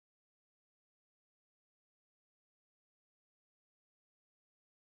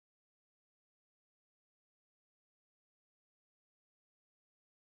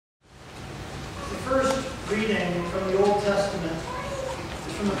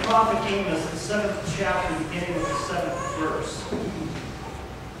prophet Amos, the 7th chapter, beginning with the 7th verse.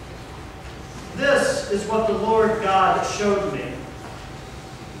 This is what the Lord God showed me.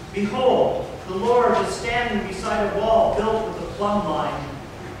 Behold, the Lord is standing beside a wall built with a plumb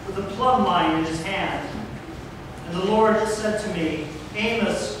line in his hand. And the Lord said to me,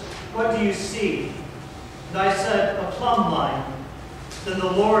 Amos, what do you see? And I said, a plumb line. Then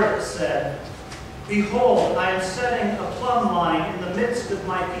the Lord said, behold, I am setting a plumb line in the midst of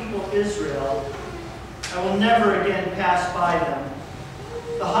my people Israel. I will never again pass by them.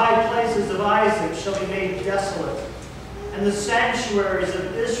 The high places of Isaac shall be made desolate, and the sanctuaries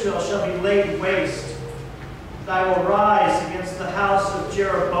of Israel shall be laid waste. And I will rise against the house of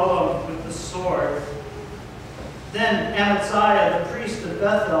Jeroboam with the sword. Then Amaziah, the priest of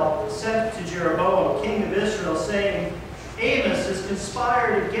Bethel, sent to Jeroboam, king of Israel, saying, Amos has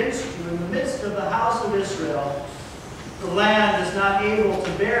conspired against you in the midst of the house of Israel. The land is not able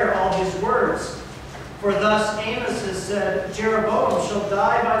to bear all his words. For thus Amos has said, Jeroboam shall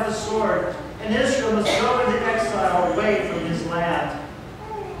die by the sword, and Israel must go into exile away from his land.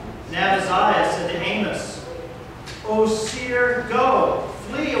 And Amaziah said to Amos, O seer, go,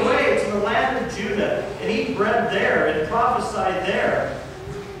 flee away to the land of Judah, and eat bread there, and prophesy there.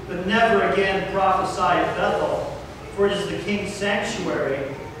 But never again prophesy at Bethel, for it is the king's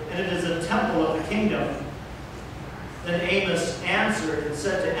sanctuary, and it is a temple of the kingdom. Then Amos answered and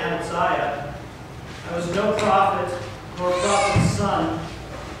said to Amaziah, I was no prophet, nor prophet's son,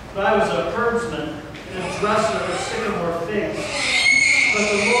 but I was a herdsman and a dresser of sycamore figs. But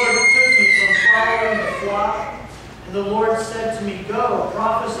the Lord took me from following the flock, and the Lord said to me, go,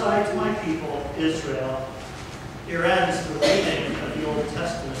 prophesy to my people, Israel. Here ends the reading of the Old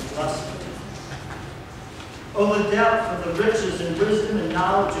Testament lesson. Oh, the depth of the riches and wisdom and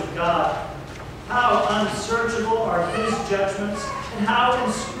knowledge of God! How unsearchable are his judgments, and how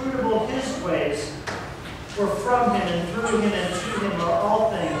inscrutable his ways! For from him and through him and to him are all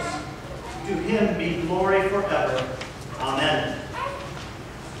things. To him be glory forever. Amen.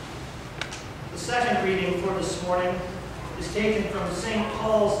 The second reading for this morning is taken from St.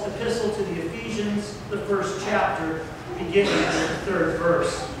 Paul's epistle to the Ephesians, the 1st chapter, beginning with the 3rd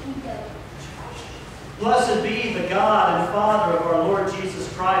verse. Blessed be the God and Father of our Lord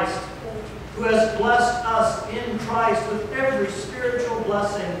Jesus Christ, who has blessed us in Christ with every spiritual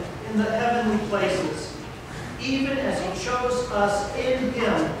blessing in the heavenly places, even as he chose us in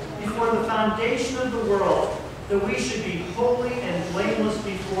him before the foundation of the world, that we should be holy and blameless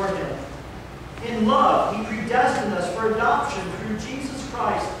before him. In love, he predestined us for adoption through Jesus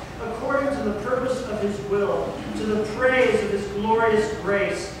Christ, according to the purpose of his will, to the praise of his glorious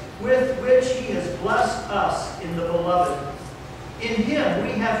grace, with which he has blessed us in the Beloved. In him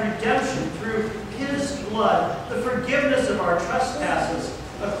we have redemption through his blood, the forgiveness of our trespasses,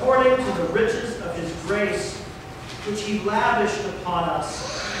 according to the riches of his grace, which he lavished upon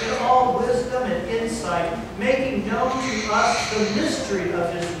us in all wisdom and insight, making known to us the mystery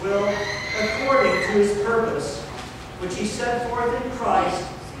of his will, according to his purpose, which he set forth in Christ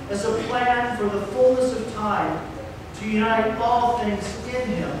as a plan for the fullness of time, to unite all things in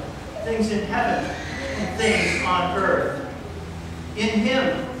him, things in heaven and things on earth. In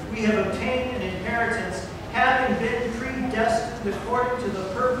him we have obtained an inheritance, having been predestined according to the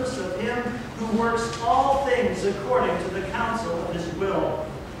purpose of him who works all things according to the counsel of his will,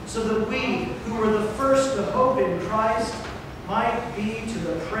 so that we, who were the first to hope in Christ, might be to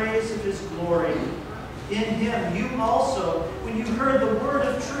the praise of his glory. In him you also, when you heard the word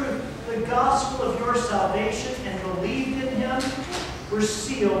of truth, the gospel of your salvation, and believed in him, were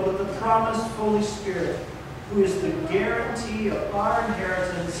sealed with the promised Holy Spirit, who is the guarantee of our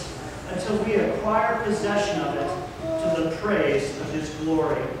inheritance until we acquire possession of it, to the praise of his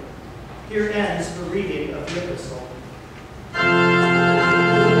glory. Here ends the reading of the epistle.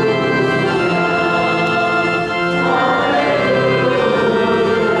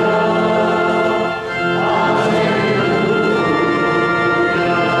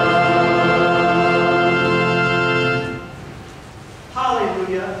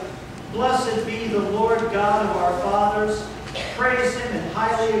 Hallelujah. Blessed be the Lord God of our fathers. Praise him and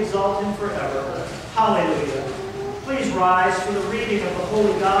highly exalt him forever. Hallelujah. Please rise for the reading of the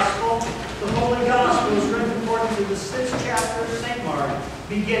Holy Gospel. The Holy Gospel is written according to the 6th chapter of St. Mark,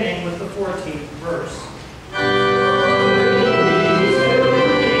 beginning with the 14th verse.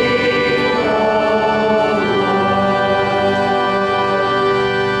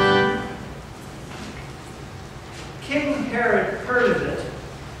 King Herod heard of it,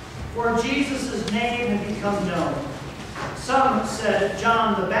 for Jesus' name had become known. Some said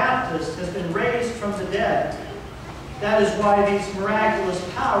John the Baptist has been raised from the dead, That is why these miraculous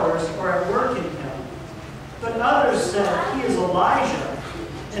powers are at work in him. But others said, he is Elijah.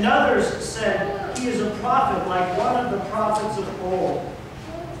 And others said, he is a prophet like one of the prophets of old.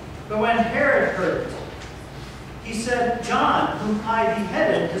 But when Herod heard it, he said, John, whom I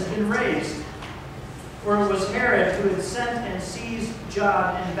beheaded, has been raised. For it was Herod who had sent and seized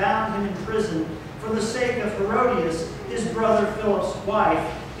John and bound him in prison for the sake of Herodias, his brother Philip's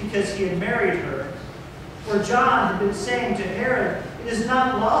wife, because he had married her. For John had been saying to Herod, it is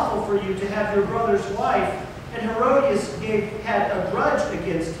not lawful for you to have your brother's wife. And Herodias had a grudge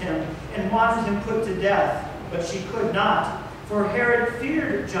against him and wanted him put to death, but she could not. For Herod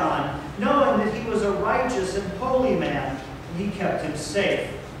feared John, knowing that he was a righteous and holy man, and he kept him safe.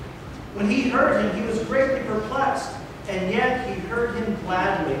 When he heard him, he was greatly perplexed, and yet he heard him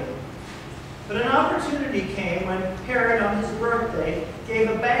gladly. But an opportunity came when Herod, on his birthday, gave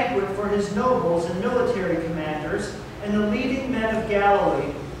a banquet for his nobles and military commanders and the leading men of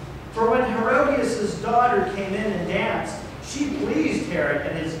Galilee. For when Herodias' daughter came in and danced, she pleased Herod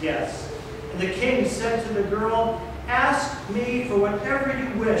and his guests. And the king said to the girl, ask me for whatever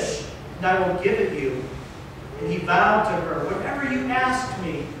you wish, and I will give it you. And he vowed to her, whatever you ask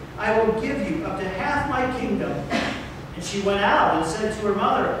me, I will give you up to half my kingdom. And she went out and said to her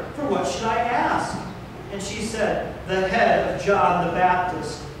mother, for what should I ask? And she said, the head of John the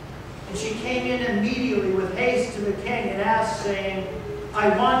Baptist. And she came in immediately with haste to the king and asked, saying, I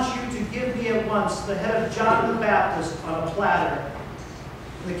want you to give me at once the head of John the Baptist on a platter.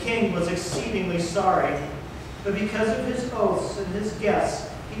 And the king was exceedingly sorry, but because of his oaths and his guests,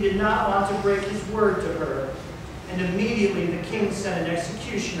 he did not want to break his word to her. And immediately the king sent an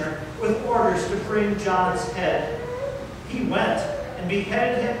executioner with orders to bring John's head. He went and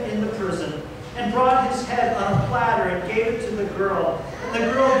beheaded him in the prison, and brought his head on a platter and gave it to the girl. And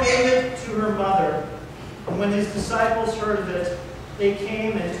the girl gave it to her mother. And when his disciples heard of it, they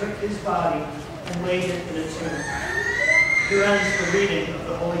came and took his body and laid it in a tomb. Here ends the reading of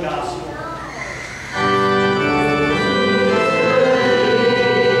the Holy Gospel.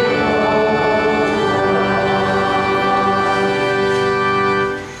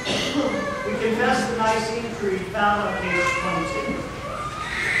 We confess the Nicene Creed found on page 22.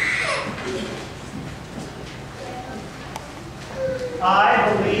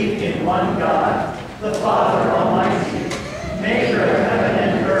 I believe in one God, the Father Almighty, maker of heaven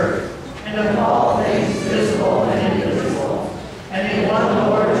and earth, and of all things visible and invisible, and in one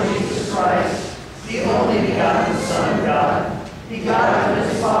Lord Jesus Christ, the only begotten Son of God, begotten of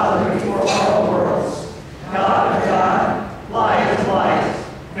his Father before all worlds, God of God, light of light,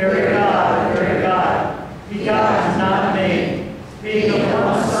 very God, begotten, not made, being of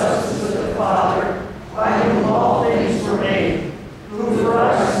one substance with the Father, by whom all things were made, who for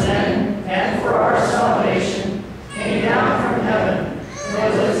our sin and for our salvation came down from heaven,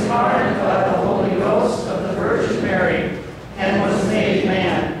 and was incarnate by the Holy Ghost of the Virgin Mary, and was made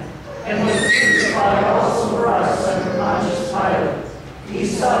man, and was crucified also for us under Pontius Pilate. He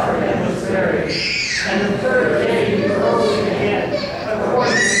suffered and was buried, and the third day he rose again,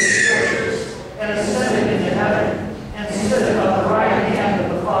 according to the Scriptures, and ascended into heaven, and sitteth on the right hand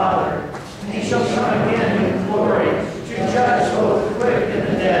of the Father. And he shall come again with glory, to judge both the quick and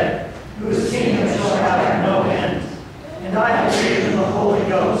the dead, whose kingdom shall have no end. And I believe in the Holy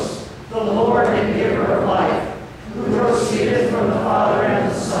Ghost, the Lord and giver of life, who proceedeth from the Father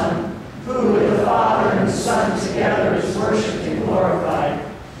and the Son, who with the Father and the Son together is worshipped and glorified,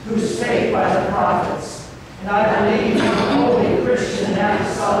 who spake by the prophets. And I believe in the holy Christian and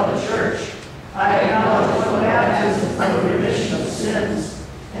apostolic Church. I acknowledge one baptism for the remission of sins,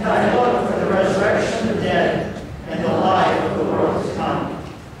 and I look for the resurrection of the dead and the life of the world to come.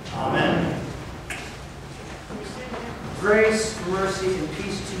 Amen. Grace, mercy, and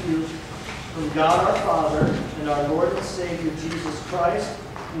peace to you from God our Father and our Lord and Savior Jesus Christ.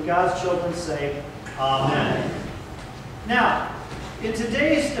 And God's children say, Amen. Now, in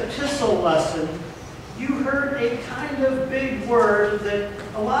today's epistle lesson, you heard a kind of big word that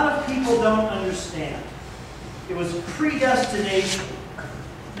a lot of people don't understand. It was predestination.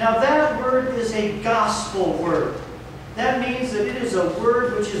 Now that word is a gospel word. That means that it is a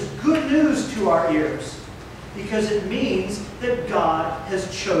word which is good news to our ears, because it means that God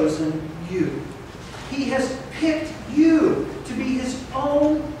has chosen you. He has picked you to be his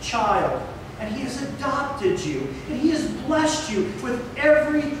own child, and he has adopted you, and he has blessed you with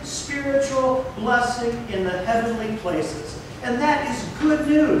every spiritual blessing in the heavenly places. And that is good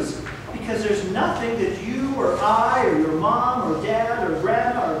news, because there's nothing that you or I or your mom or dad or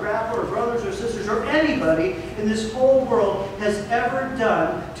grandma or grandpa or brothers or sisters or anybody in this whole world has ever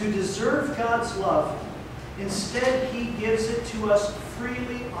done to deserve God's love. Instead, he gives it to us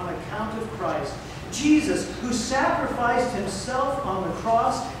freely on account of Christ. Jesus, who sacrificed himself on the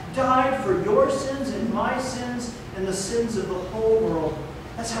cross, died for your sins and my sins and the sins of the whole world.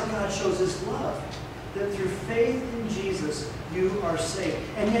 That's how God shows his love, that through faith in Jesus, you are saved.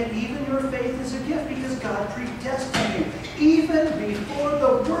 And yet even your faith is a gift because God predestined you. Even before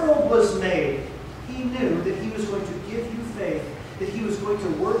the world was made, he knew that he was going to give you faith, that he was going to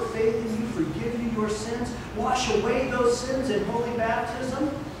work faith in you, forgive you your sins, wash away those sins in holy baptism,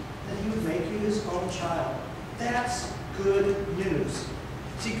 that he would make you his own child. That's good news.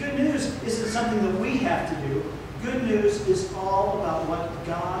 See, good news isn't something that we have to do. Good news is all about what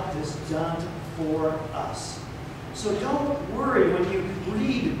God has done for us. So don't worry when you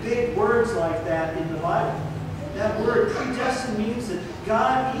read big words like that in the Bible. That word predestined means that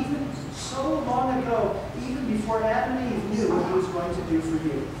God, even so long ago, even before Adam and Eve knew what he was going to do for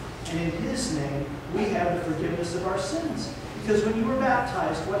you. And in his name, we have the forgiveness of our sins. Because when you were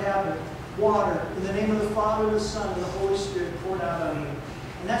baptized, what happened? Water, in the name of the Father, the Son, and the Holy Spirit poured out on you.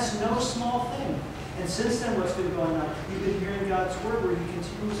 And that's no small thing. And since then, what's been going on? You've been hearing God's word where he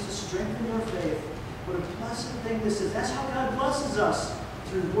continues to strengthen your faith. What a blessed thing this is. That's how God blesses us,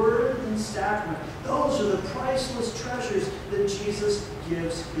 through word and sacrament. Those are the priceless treasures that Jesus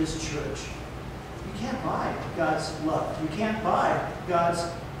gives his church. You can't buy God's love. You can't buy God's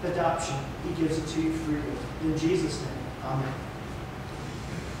adoption. He gives it to you freely. In Jesus' name, amen.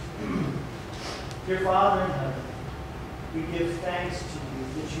 Dear Father in heaven, we give thanks to you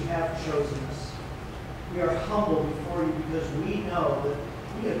that you have chosen us. We are humble before you because we know that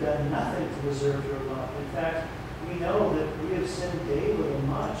we have done nothing to deserve your love. In fact, we know that we have sinned daily and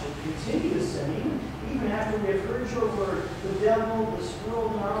much and continue to sin. Even after we have heard your word, the devil, this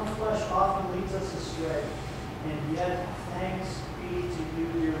world, and our own flesh often leads us astray. And yet, thanks be to you,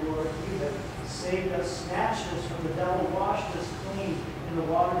 dear Lord. You have saved us, snatched us from the devil, washed us clean in the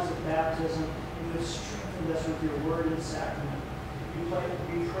waters of baptism, and you have strengthened us with your word and sacrament.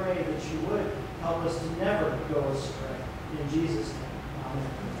 We pray that you would help us to never go astray. In Jesus' name, amen.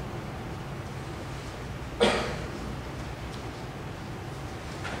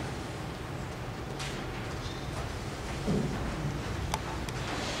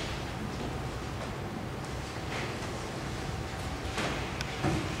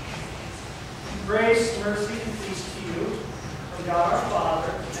 Grace, mercy, and peace to you from God our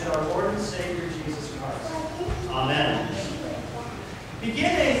Father and our Lord and Savior Jesus Christ. Amen.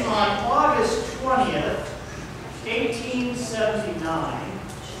 Beginning on August 20th, 1879,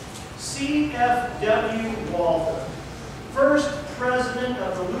 C.F.W. Walther, first president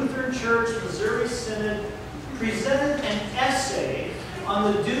of the Lutheran Church Missouri Synod, presented an essay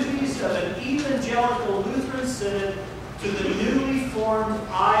on the duties of an evangelical Lutheran synod to the newly formed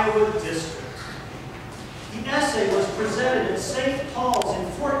Iowa district. The essay was presented at St. Paul's in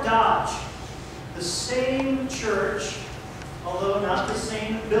Fort Dodge, the same church, although not the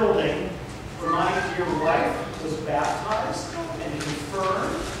same building, where my dear wife was baptized and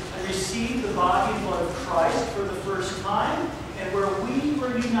confirmed and received the body and blood of Christ for the first time, and where we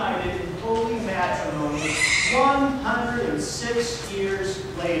were united in holy matrimony 106 years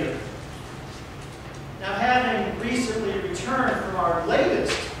later. Now, having recently returned from our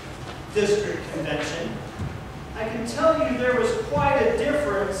latest district convention, I can tell you there was quite a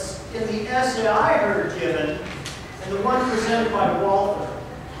difference in the essay I heard given and the one presented by Walther.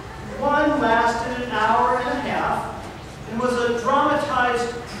 One lasted an hour and a half and was a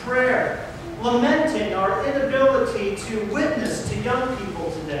dramatized prayer, lamenting our inability to witness to young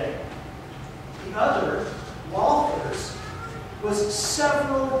people today. The other, Walther's, was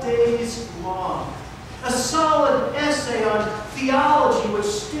several days long. A solid essay on theology which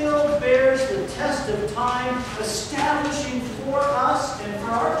still bears the test of time, establishing for us and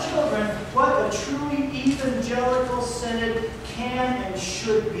for our children what a truly evangelical synod can and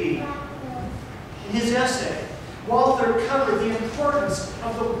should be. In his essay, Walther covered the importance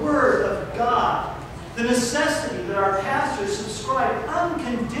of the Word of God, the necessity that our pastors subscribe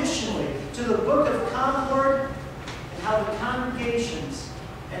unconditionally to the Book of Concord, and how the congregations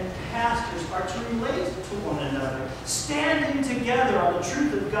and pastors are to relate to one another, standing together on the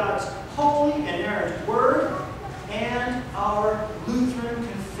truth of God's holy and inerrant Word and our Lutheran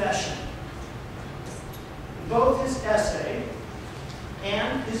confession. Both his essay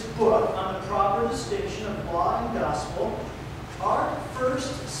and his book on the proper distinction of law and gospel, our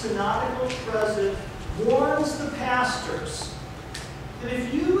first synodical president warns the pastors that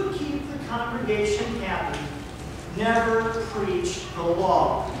if you would keep the congregation happy, never preach the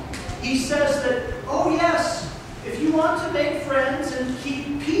law. He says that, oh yes, if you want to make friends and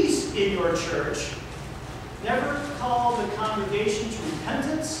keep peace in your church, never call the congregation to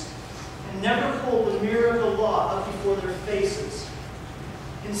repentance, and never hold the mirror of the law up before their faces.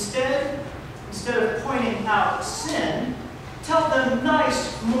 Instead of pointing out sin, tell them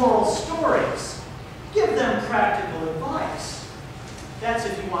nice moral stories. Give them practical advice. That's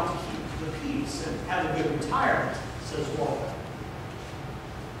if you want to keep the peace and have a good retirement, says Walter.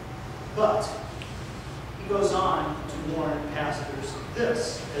 But he goes on to warn pastors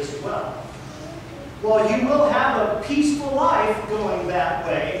this as well. While you will have a peaceful life going that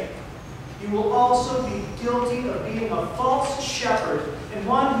way, you will also be guilty of being a false shepherd and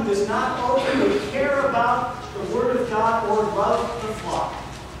one who does not openly care about the Word of God or love the flock.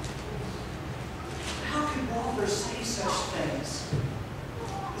 How could Walter say such things?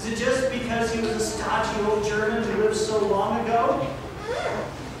 Is it just because he was a stodgy old German who lived so long ago?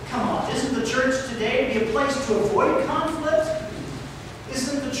 Come on, isn't the church today be a place to avoid conflict?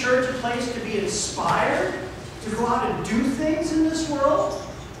 Isn't the church a place to be inspired, to go out and do things in this world,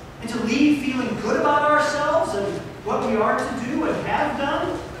 and to leave feeling good about ourselves and what we are to do and have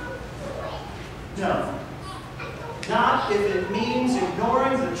done? No. Not if it means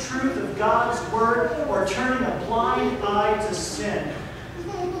ignoring the truth of God's Word or turning a blind eye to sin.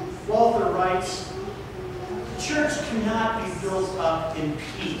 Walther writes, the church cannot be built up in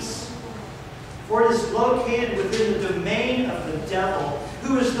peace, for it is located within the domain of the devil,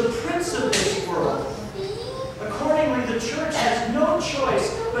 who is the prince of this world. Accordingly, the church has no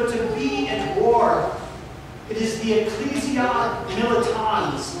choice but to be at war. It is the ecclesia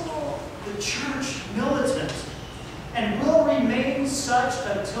militans, the church militant, and will remain such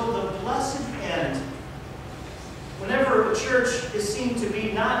until the blessed end. Whenever a church is seen to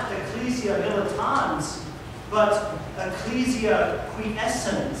be not ecclesia militans, but ecclesia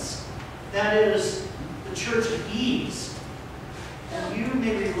quiescens, that is, the church of ease, and you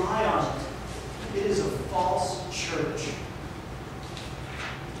may rely on it. It is a false church.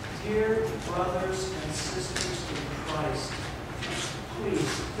 Dear brothers and sisters in Christ,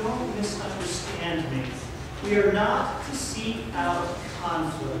 please don't misunderstand me. We are not to seek out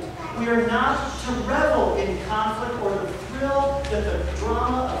conflict. We are not to revel in conflict or the thrill that the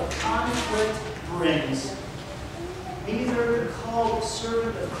drama of conflict brings. Neither the called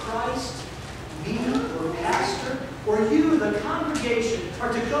servant of Christ, me or pastor, or you, the congregation,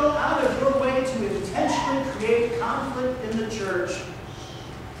 are to go out of your way to intentionally create conflict in the church.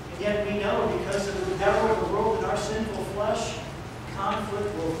 And yet we know, because of the devil, the world, and our sinful flesh,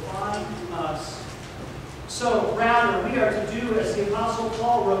 conflict will find us. So, rather, we are to do as the Apostle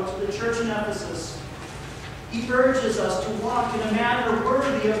Paul wrote to the church in Ephesus. He urges us to walk in a manner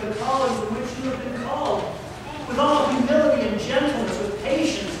worthy of the calling to which you have been called, with all humility and gentleness, with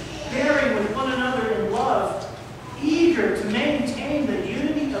patience, bearing with one another in love, eager to maintain the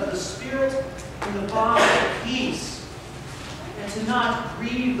unity of the Spirit in the bond of peace, and to not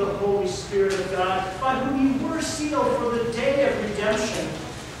grieve the Holy Spirit of God, by whom you were sealed for the day of redemption.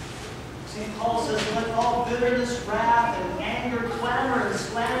 St. Paul says, let all bitterness, wrath, and anger, clamor, and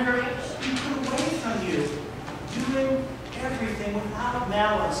slander be put away from you, doing everything without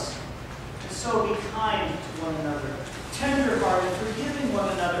malice. And so be kind to one another, tender-hearted, forgiving one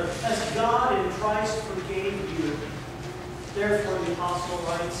another, as God in Christ forgave you. Therefore, the Apostle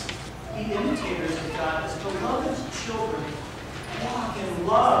writes, be imitators of God as beloved children. Walk in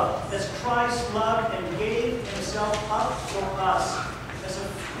love as Christ loved and gave himself up for us as a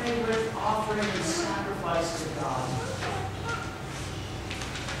fragrant offering and sacrifice to God.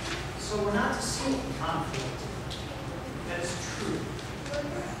 So we're not to seek conflict. That is true.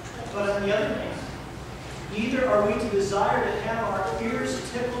 But on the other hand, neither are we to desire to have our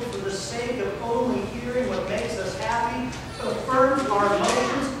ears tickled for the sake of only hearing what makes us happy, affirms our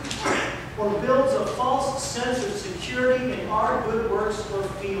emotions, or builds a false sense of security in our good works or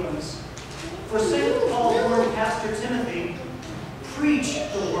feelings. For St. Paul warned Pastor Timothy, preach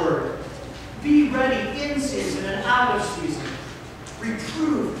the word. Be ready in season and out of season.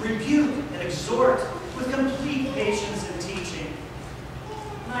 Reprove, rebuke, and exhort with complete patience and teaching.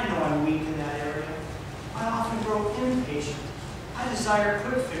 And I know I'm weak in that area. I often grow impatient. I desire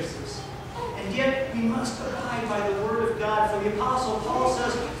quick fixes. And yet we must abide by the Word of God. For the Apostle Paul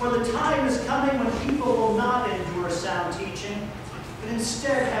says, for the time is coming when people will not endure sound teaching, but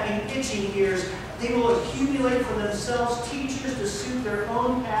instead, having itching ears, they will accumulate for themselves teachers to suit their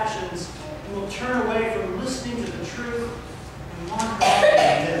own passions, and will turn away from listening to the truth and wander off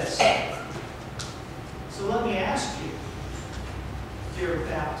into myths. So let me ask you, dear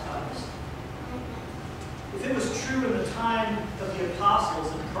baptized, if it was true in the time of the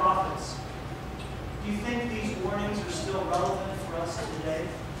apostles and prophets, do you think these warnings are still relevant for us today?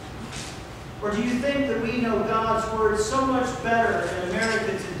 Or do you think that we know God's Word so much better in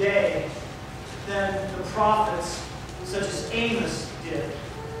America today than the prophets such as Amos did?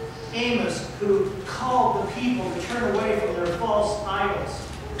 Amos, who called the people to turn away from their false idols.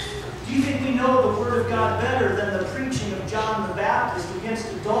 Do you think we know the Word of God better than the preaching of John the Baptist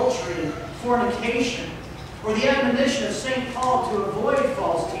against adultery and fornication, or the admonition of St. Paul to avoid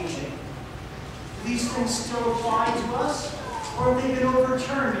false teaching? Do these things still apply to us, or have they been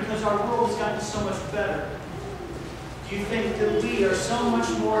overturned because our world has gotten so much better? Do you think that we are so much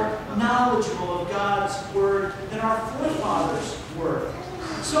more knowledgeable of God's Word than our forefathers were?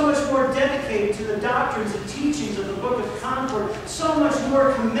 So much more dedicated to the doctrines and teachings of the Book of Concord, so much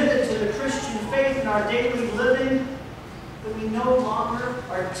more committed to the Christian faith in our daily living, that we no longer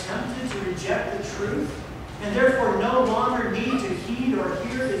are tempted to reject the truth, and therefore no longer need to heed or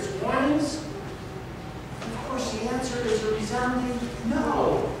hear its warnings? And of course, the answer is a resounding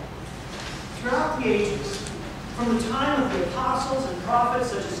no. Throughout the ages, from the time of the apostles and prophets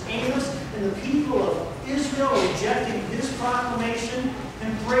such as Amos and the people of Israel rejecting his proclamation,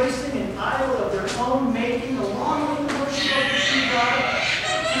 embracing an idol of their own making, along with the worship of the true God,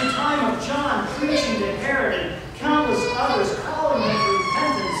 to the time of John preaching to Herod and countless others, calling them to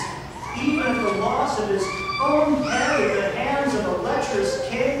repentance, even at the loss of his own head at the hands of a lecherous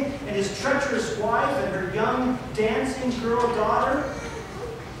king and his treacherous wife and her young dancing girl daughter.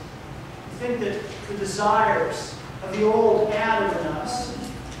 I think that the desires of the old Adam in us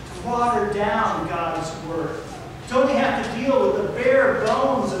to water down God's Word, to only have to deal with the bare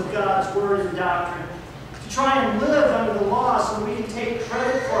bones of God's Word and doctrine, to try and live under the law so we can take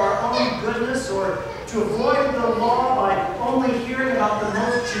credit for our own goodness, or to avoid the law by only hearing about the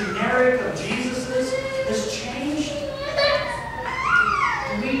most generic of Jesus's, has changed.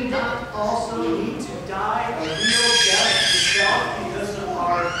 Do we not also need to die a real death to self because of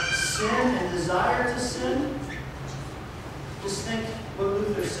our sin and desire to sin? Just think what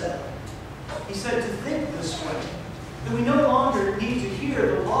Luther said. He said to think this way, that we no longer need to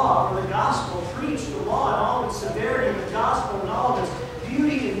hear the law or the gospel preached. The law in all its severity, the gospel in all of its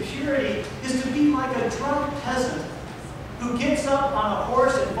beauty and purity, is to be like a drunk peasant who gets up on a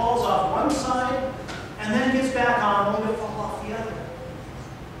horse and falls off one side and then gets back on only to fall off the other.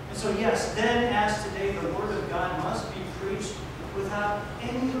 And so yes, then as today, the Word of God must be preached without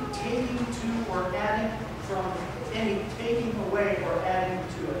any taking to or adding from, any taking away or adding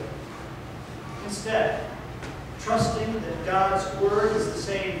to it. Instead, trusting that God's Word is the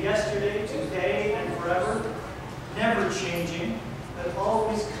same yesterday, today, and forever, never changing, but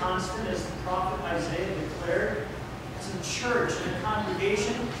always constant, as the prophet Isaiah declared. As a church and a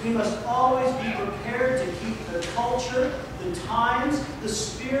congregation, we must always be prepared to keep the culture, the times, the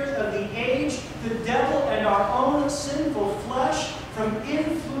spirit of the age, the devil, and our own sinful flesh from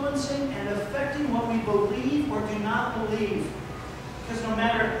influencing and affecting what we believe or do not believe. Because no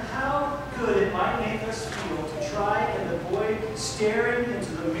matter how good it might make us feel to try and avoid staring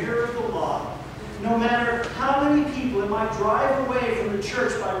into the mirror of the law, no matter how many people it might drive away from the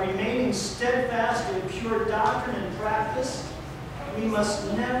church by remaining steadfast in pure doctrine and practice, we must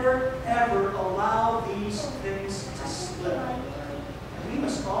never, ever allow these things to slip. And we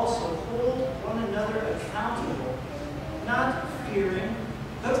must also hold one another accountable, not fearing,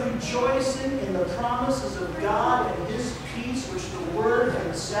 but rejoicing in the promises of God and His peace, which the Word and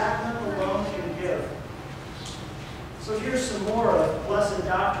the sacrament alone can give. So here's some more of Blessed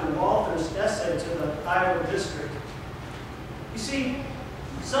Dr. Walther's essay to the Iowa district. You see,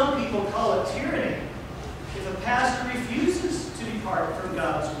 some people call it tyranny if a pastor refuses to depart from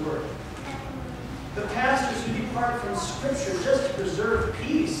God's Word. The pastors who depart from Scripture just to preserve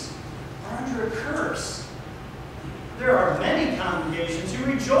peace are under a curse. There are many congregations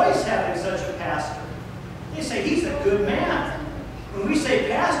who rejoice having such a pastor. They say, he's a good man. When we say,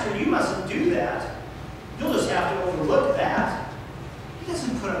 pastor, you mustn't do that, you'll just have to overlook that. He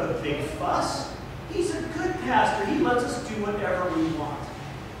doesn't put up a big fuss. He's a good pastor. He lets us do whatever we want.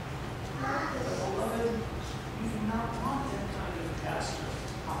 But beloved, you do not want that kind of pastor,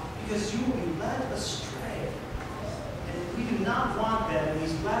 because you will be led astray. And we do not want that in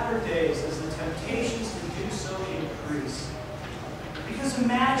these latter days as the temptations to do so increase. Because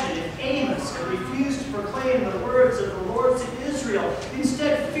imagine if Amos had refused to proclaim the words of the Lord to Israel,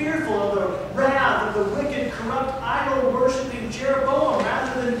 instead fearful of the wrath of the wicked, corrupt, idol-worshipping Jeroboam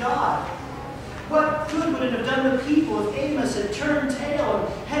rather than God. What good would it have done the people if Amos had turned tail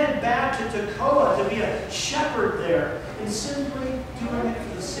and headed back to Tekoa to be a shepherd there, and simply doing it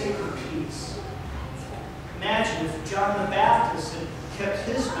for the sake of peace? Imagine if John the Baptist had kept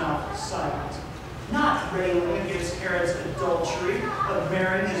his mouth silent, not railing against Herod's adultery of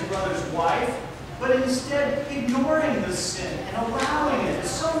marrying his brother's wife, but instead ignoring the sin and allowing it, as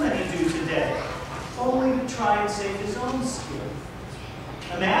so many do today, only to try and save his own skin.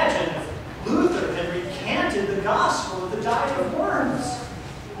 Imagine if Luther had recanted the gospel of the diet of worms,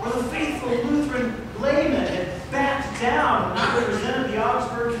 or the faithful Lutheran layman had backed down and not represented the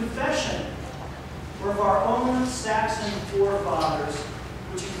Augsburg Confession, or if our own Saxon forefathers,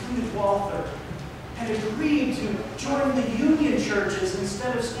 which included Walther, had agreed to join the Union churches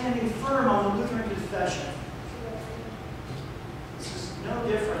instead of standing firm on the Lutheran Confession. This is no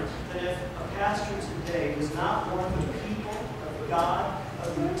different than if a pastor today does not warn the people of God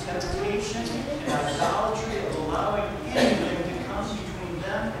of the temptation and idolatry of allowing anything to come between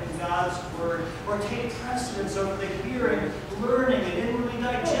them and God's Word, or take precedence over the hearing, learning, and inwardly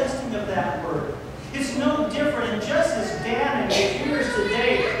digesting of that Word. It's no different and just as damning it appears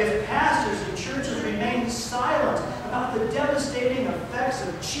today if pastors and churches remain silent about the devastating effects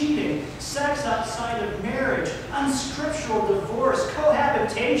of cheating, sex outside of marriage, unscriptural divorce,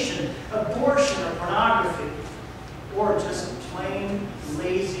 cohabitation, abortion, or pornography, or just plain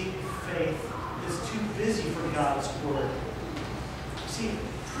lazy faith that's too busy for God's Word. See,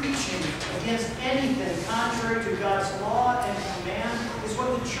 preaching against anything contrary to God's law and command is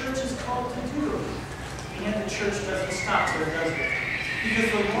what the church is called to do. And yet the church doesn't stop there, does it?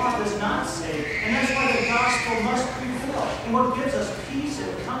 Because the law does not save. And that's why the gospel must prevail. And what gives us peace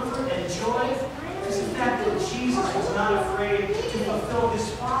and comfort and joy is the fact that Jesus was not afraid to fulfill his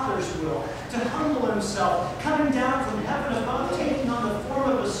Father's will, to humble himself, coming down from heaven above, taking on the form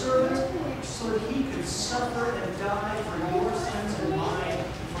of a servant, so that he could suffer and die for your sins and mine,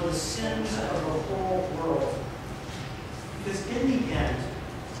 for the sins of the whole world. Because in the end,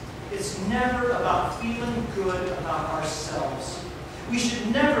 it's never about feeling good about ourselves. We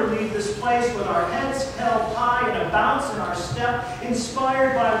should never leave this place with our heads held high and a bounce in our step,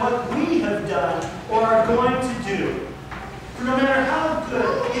 inspired by what we have done or are going to do. For no matter how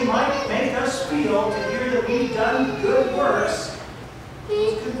good it might make us feel to hear that we've done good works,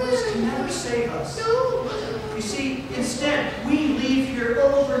 those good works can never save us. You see, instead, we leave here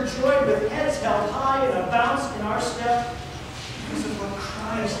overjoyed with heads held high and a bounce in our step because of what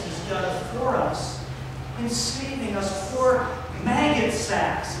Christ has done for us in saving us for maggot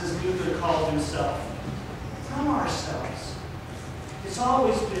sacks, as Luther called himself, from ourselves. It's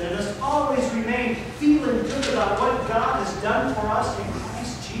always been and must always remain feeling good about what God has done for us in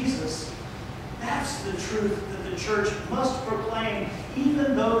Christ Jesus. That's the truth that the church must proclaim,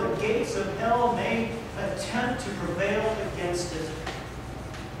 even though the gates of hell may attempt to prevail against it.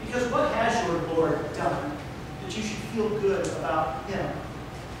 Because what has your Lord done that you should feel good about him?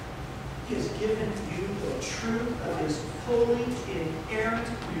 He has given you the truth of his holy, inerrant,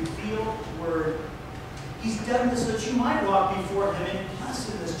 revealed word. He's done this so that you might walk before him in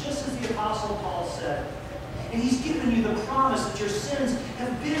blessedness, just as the Apostle Paul said. And he's given you the promise that your sins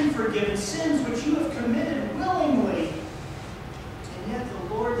have been forgiven, sins which you have committed willingly. And yet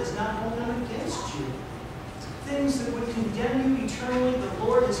the Lord does not hold them against you. Things that would condemn you eternally, the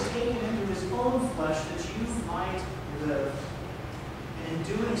Lord has taken into his own flesh that you might live. And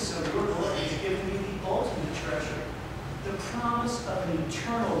in doing so, your Lord has given you the ultimate treasure, the promise of an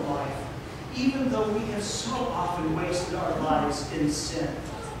eternal life, even though we have so often wasted our lives in sin.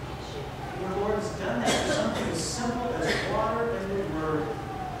 Your Lord has done that for something as simple as water and the Word.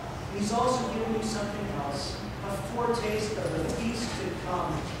 And he's also given you something else, a foretaste of the feast to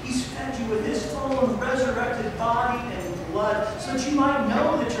come. He's fed you with his own resurrected body and blood so that you might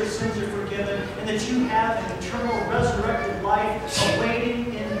know that your sins are forgiven and that you have an eternal resurrected life awaiting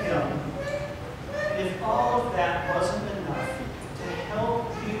in him. And if all of that wasn't enough to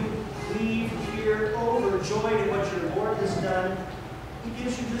help you leave here overjoyed at what your Lord has done, he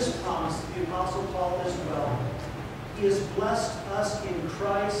gives you this promise that the Apostle Paul as well. He has blessed us in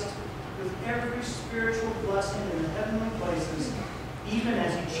Christ with every spiritual blessing in the heavenly places, even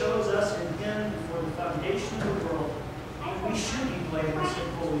as he chose us in him before the foundation of the world. And we should be blameless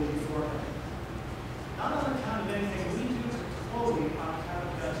and holy before him. Not on account of anything we do, but wholly on account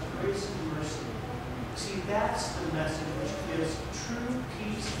of God's grace and mercy. See, that's the message which gives true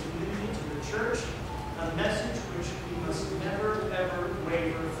peace and unity to the church, a message which we must never, ever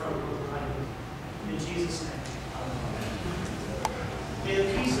waver from proclaiming. In Jesus' name, amen. May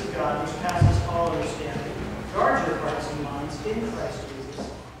the peace of God, which passes all understanding, guard your hearts and minds in Christ